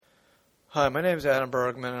Hi, my name is Adam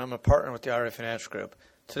Bergman, and I'm a partner with the IRA Financial Group.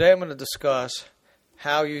 Today I'm going to discuss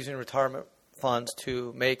how using retirement funds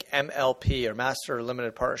to make MLP, or Master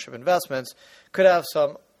Limited Partnership investments, could have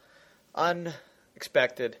some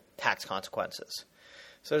unexpected tax consequences.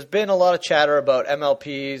 So there's been a lot of chatter about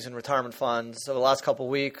MLPs and retirement funds. Over the last couple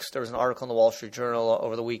of weeks, there was an article in the Wall Street Journal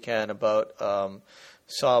over the weekend about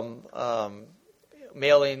some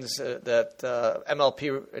mailings that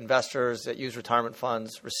MLP investors that use retirement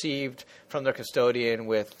funds received from their custodian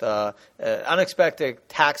with an unexpected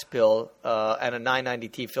tax bill and a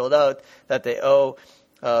 990T filled out that they owe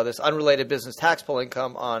this unrelated business taxable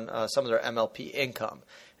income on some of their MLP income.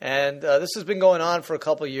 And this has been going on for a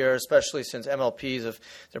couple of years, especially since MLPs,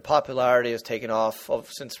 their popularity has taken off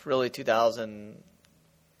since really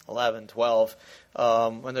 2011, 12,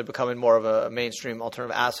 when they're becoming more of a mainstream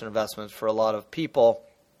alternative asset investment for a lot of people.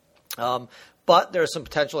 But there are some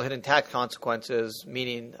potential hidden tax consequences,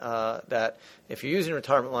 meaning that if you're using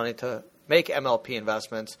retirement money to make MLP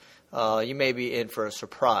investments, you may be in for a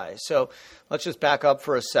surprise. So let's just back up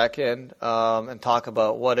for a second and talk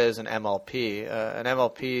about what is an MLP. An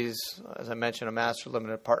MLP is, as I mentioned, a master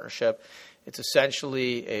limited partnership. It's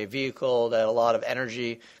essentially a vehicle that a lot of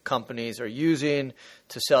energy companies are using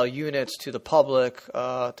to sell units to the public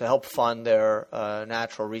to help fund their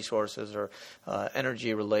natural resources or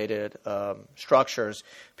energy-related structures.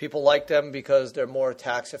 People like them because they're more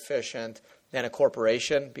tax efficient than a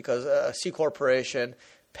corporation, because a C corporation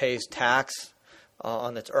pays tax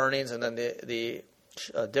on its earnings, and then the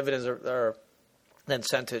dividends are then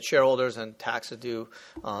sent to shareholders, and tax is due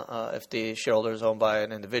if the shareholder is owned by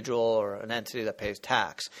an individual or an entity that pays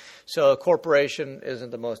tax. So a corporation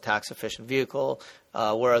isn't the most tax-efficient vehicle,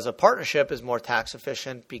 whereas a partnership is more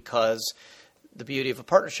tax-efficient because the beauty of a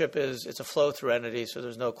partnership is it's a flow-through entity, so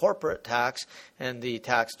there's no corporate tax, and the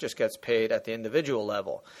tax just gets paid at the individual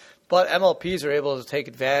level. But MLPs are able to take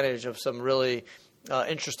advantage of some really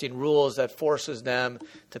interesting rules that forces them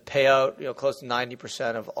to pay out close to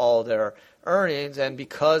 90% of all their earnings, and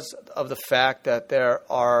because of the fact that there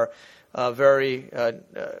are very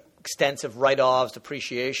extensive write-offs,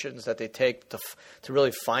 depreciations that they take to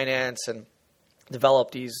really finance and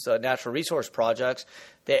develop these natural resource projects,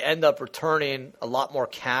 they end up returning a lot more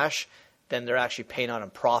cash than they're actually paying out in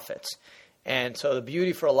profits. And so the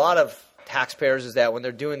beauty for a lot of taxpayers is that when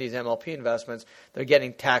they're doing these MLP investments, they're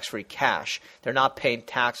getting tax-free cash. They're not paying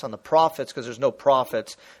tax on the profits because there's no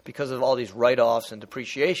profits because of all these write-offs and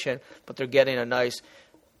depreciation, but they're getting a nice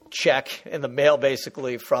check in the mail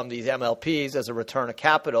basically from these MLPs as a return of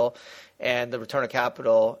capital, and the return of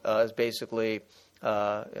capital is basically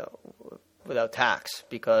without tax,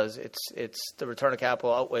 because it's the return of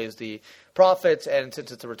capital outweighs the profits, and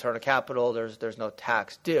since it's a return of capital, there's no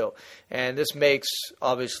tax due. And this makes,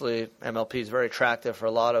 obviously, MLPs very attractive for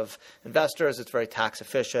a lot of investors. It's very tax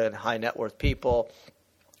efficient. High net worth people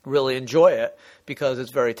really enjoy it because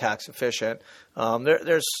it's very tax efficient.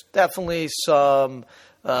 There's definitely some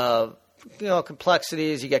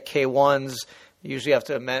complexities. You get K-1s. You usually have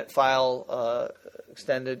to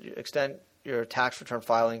extend your tax return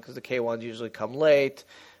filing because the K-1s usually come late.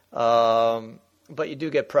 But you do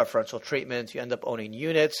get preferential treatment. You end up owning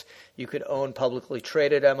units. You could own publicly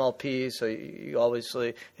traded MLPs, so you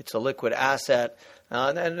obviously it's a liquid asset.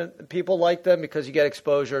 And people like them because you get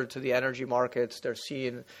exposure to the energy markets. They're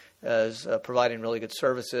seen as providing really good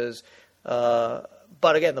services. But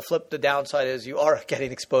again, the downside is you are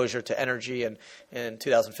getting exposure to energy, and in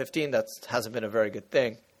 2015 that hasn't been a very good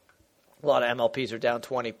thing. A lot of MLPs are down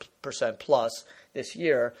 20% plus this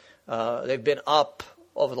year. They've been up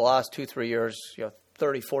over the last 2-3 years,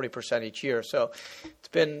 30-40% each year. So it's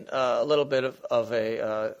been a little bit of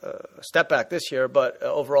a step back this year, but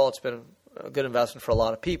overall it's been a good investment for a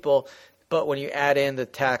lot of people. But when you add in the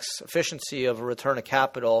tax efficiency of a return of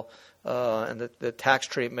capital and the tax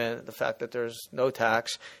treatment, the fact that there's no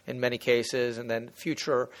tax in many cases, and then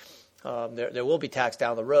future there will be tax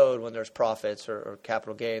down the road when there's profits or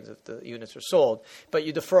capital gains if the units are sold. But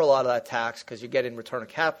you defer a lot of that tax because you're getting return of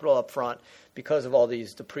capital up front because of all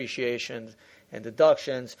these depreciations and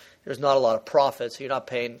deductions. There's not a lot of profits, so you're not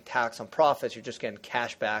paying tax on profits. You're just getting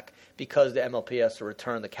cash back because the MLP has to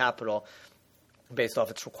return the capital based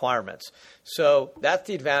off its requirements. So that's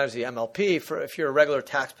the advantage of the MLP. If you're a regular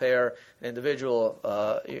taxpayer, an individual,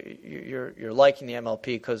 you're liking the MLP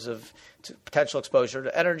because of potential exposure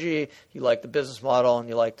to energy, you like the business model, and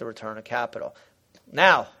you like the return of capital.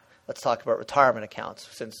 Now, let's talk about retirement accounts,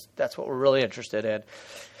 since that's what we're really interested in.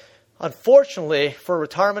 Unfortunately, for a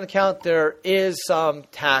retirement account, there is some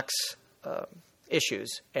tax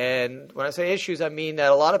issues. And when I say issues, I mean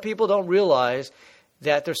that a lot of people don't realize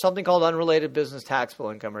that there's something called unrelated business taxable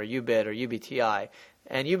income, or UBIT or UBTI.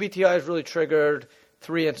 And UBTI is really triggered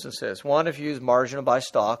 3 instances. One, if you use margin to buy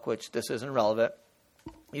stock, which this isn't relevant.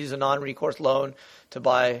 Use a non-recourse loan to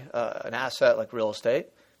buy an asset like real estate.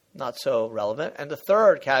 Not so relevant. And the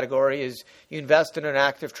third category is you invest in an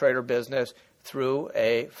active trader business through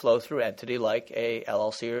a flow-through entity like a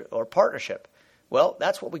LLC or partnership. Well,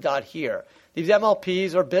 that's what we got here. These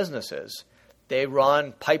MLPs are businesses. They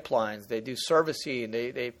run pipelines. They do servicing.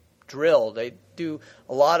 They drill. They do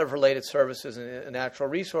a lot of related services in the natural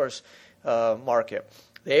resource market.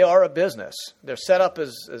 They are a business. They're set up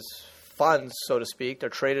as funds, so to speak. They're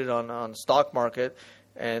traded on the stock market.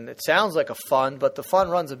 And it sounds like a fund, but the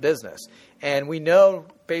fund runs a business. And we know,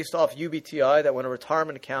 based off UBTI, that when a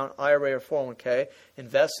retirement account, IRA or 401k,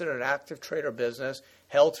 invested in an active trader business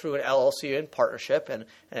held through an LLC in partnership, and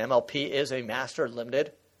an MLP is a master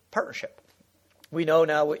limited partnership. We know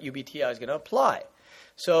now what UBTI is going to apply.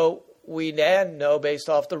 So we then know, based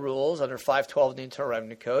off the rules under 512 of the Internal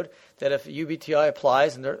Revenue Code, that if UBTI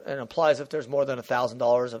applies, and applies if there's more than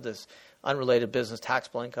 $1,000 of this unrelated business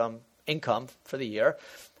taxable income for the year,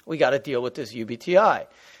 we got to deal with this UBTI.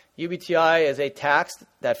 UBTI is a tax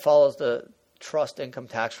that follows the trust income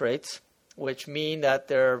tax rates, which mean that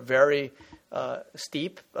they're very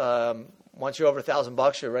steep. Once you're over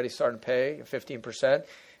 $1,000, you're already starting to pay 15%.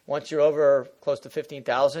 Once you're over close to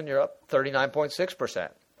 $15,000, you're up 39.6%.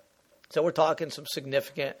 So we're talking some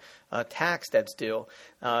significant tax that's due.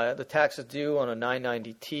 The tax is due on a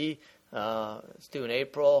 990T. It's due in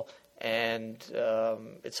April. And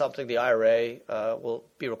it's something the IRA will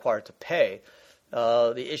be required to pay.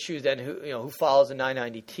 The issue then, who files the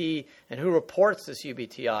 990T and who reports this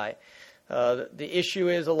UBTI. The issue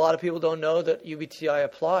is a lot of people don't know that UBTI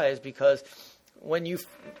applies because when you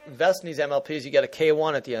invest in these MLPs, you get a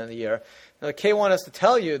K1 at the end of the year. Now, the K1 has to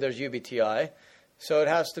tell you there's UBTI, so it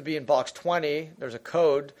has to be in box 20. There's a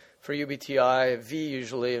code for UBTI, V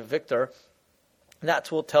usually, Victor. And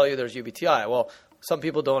that will tell you there's UBTI. Well, some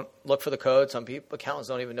people don't look for the code. Some accountants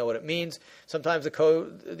don't even know what it means. Sometimes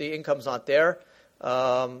the income's not there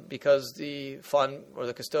because the fund or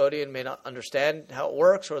the custodian may not understand how it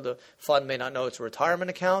works, or the fund may not know it's a retirement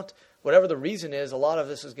account. Whatever the reason is, a lot of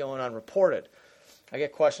this is going unreported. I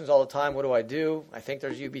get questions all the time. What do I do? I think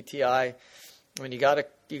there's UBTI. I mean, you got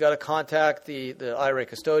to contact the IRA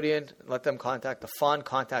custodian, let them contact the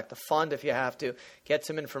fund if you have to, get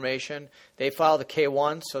some information. They file the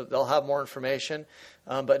K1, so they'll have more information.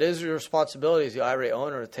 But it is your responsibility as the IRA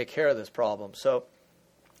owner to take care of this problem. So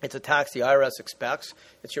it's a tax the IRS expects.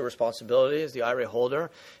 It's your responsibility as the IRA holder,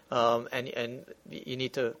 and you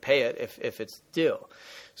need to pay it if it's due.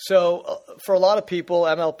 So for a lot of people,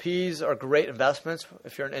 MLPs are great investments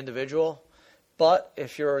if you're an individual. But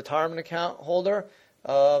if you're a retirement account holder,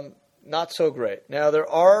 not so great. Now, there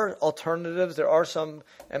are alternatives. There are some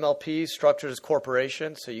MLPs structured as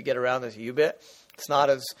corporations, so you get around this UBIT. It's not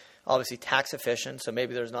as obviously tax efficient, so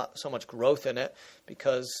maybe there's not so much growth in it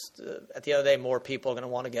because at the end of the day, more people are going to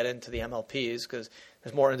want to get into the MLPs because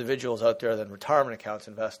there's more individuals out there than retirement accounts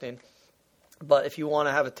investing. But if you want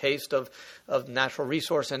to have a taste of natural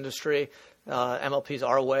resource industry, MLPs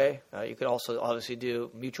are a way. You could also obviously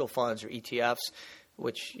do mutual funds or ETFs,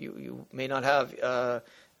 which you may not have.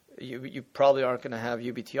 You probably aren't going to have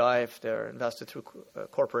UBTI if they're invested through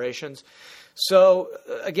corporations. So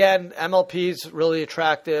again, MLPs really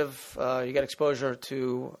attractive. You get exposure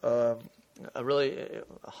to a really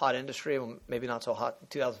hot industry, maybe not so hot in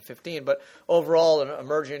 2015, but overall an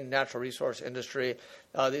emerging natural resource industry.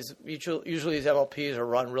 Usually these MLPs are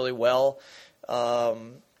run really well.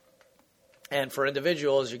 And for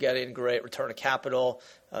individuals, you're getting great return of capital.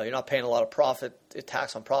 You're not paying a lot of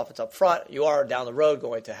tax on profits up front. You are down the road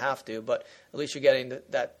going to have to, but at least you're getting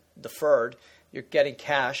that deferred. You're getting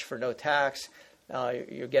cash for no tax.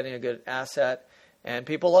 You're getting a good asset, and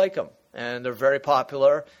people like them, and they're very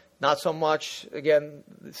popular. Not so much, again,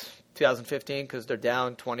 2015 because they're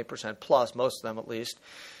down 20% plus, most of them at least.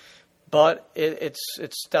 But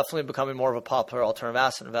it's definitely becoming more of a popular alternative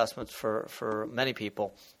asset investment for many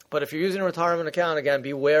people. But if you're using a retirement account, again,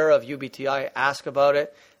 beware of UBTI. Ask about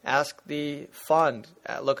it. Ask the fund.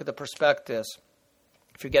 Look at the prospectus.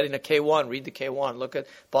 If you're getting a K1, read the K1. Look at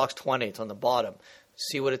box 20. It's on the bottom.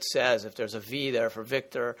 See what it says. If there's a V there for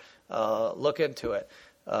Victor, look into it.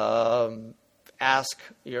 Ask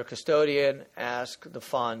your custodian. Ask the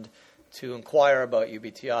fund to inquire about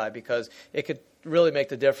UBTI because it could really make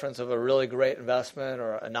the difference of a really great investment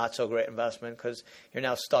or a not so great investment because you're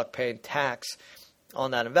now stuck paying tax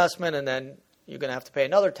on that investment, and then you're going to have to pay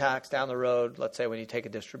another tax down the road, let's say when you take a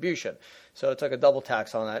distribution. So it's like a double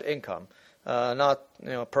tax on that income. Not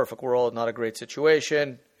a perfect world, not a great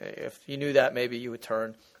situation. If you knew that, maybe you would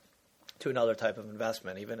turn to another type of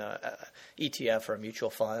investment, even a ETF or a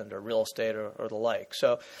mutual fund or real estate or the like.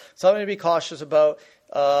 So something to be cautious about.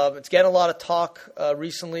 It's getting a lot of talk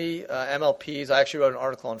recently. MLPs. I actually wrote an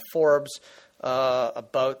article on Forbes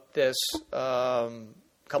about this a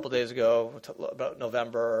couple of days ago, about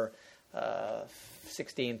November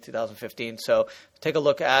 16, 2015. So take a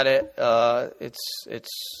look at it.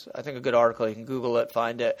 It's I think a good article. You can Google it,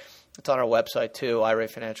 find it. It's on our website too,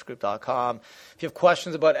 irafinancialgroup.com. If you have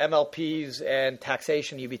questions about MLPs and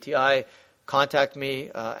taxation, UBTI, contact me,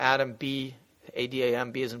 Adam B,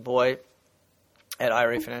 ADAM, B as in boy, at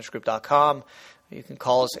irafinancialgroup.com. You can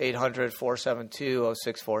call us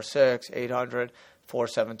 800-472-0646,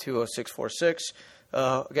 800-472-0646.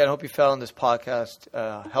 Again, I hope you found this podcast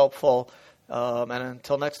helpful. And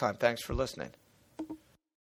until next time, thanks for listening.